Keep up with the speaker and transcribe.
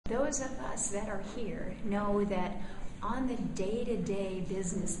those of us that are here know that on the day-to-day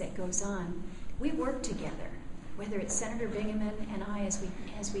business that goes on, we work together. Whether it's Senator Bingaman and I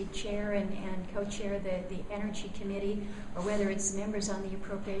as we chair and co-chair the Energy Committee, or whether it's members on the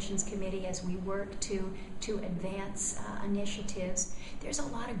Appropriations Committee as we work to advance initiatives, there's a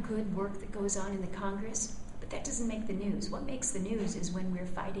lot of good work that goes on in the Congress, but that doesn't make the news. What makes the news is when we're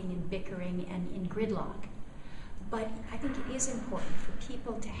fighting and bickering and in gridlock. But I think it is important for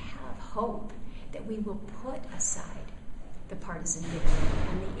people to have hope that we will put aside the partisan bickering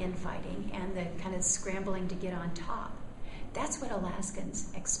and the infighting and the kind of scrambling to get on top. That's what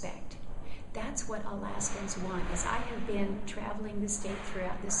Alaskans expect. That's what Alaskans want. As I have been traveling the state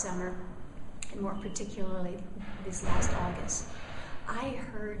throughout this summer, and more particularly this last August, I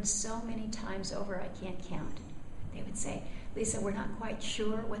heard so many times over, I can't count. They would say, Lisa, we're not quite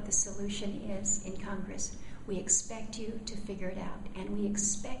sure what the solution is in Congress. We expect you to figure it out, and we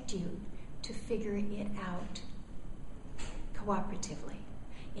expect you to figure it out cooperatively,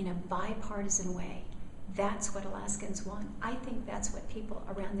 in a bipartisan way. That's what Alaskans want. I think that's what people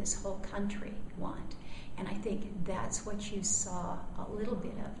around this whole country want. And I think that's what you saw a little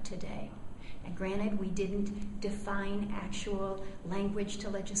bit of today. And granted, we didn't define actual language to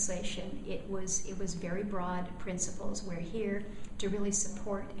legislation. It was very broad principles. We're here to really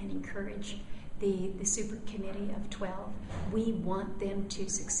support and encourage the Super Committee of 12. We want them to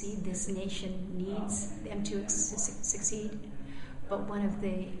succeed. This nation needs them to succeed. But one of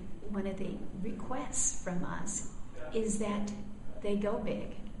the requests from us is that they go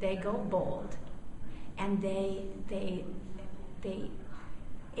big, they go bold, and they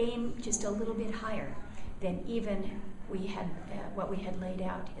aim just a little bit higher than even what we had laid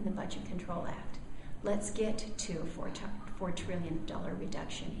out in the Budget Control Act. Let's get to a $4 trillion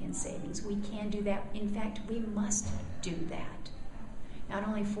reduction in savings. We can do that. In fact, we must do that, not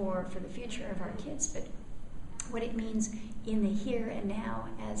only for the future of our kids, but what it means in the here and now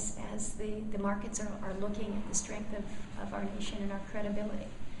as the markets are looking at the strength of our nation and our credibility.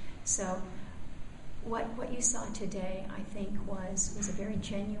 So what you saw today, I think, was a very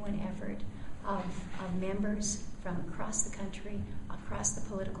genuine effort of members from across the country, across the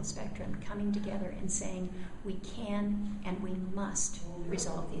political spectrum, coming together and saying we can and we must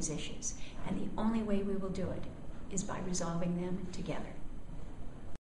resolve these issues. And the only way we will do it is by resolving them together.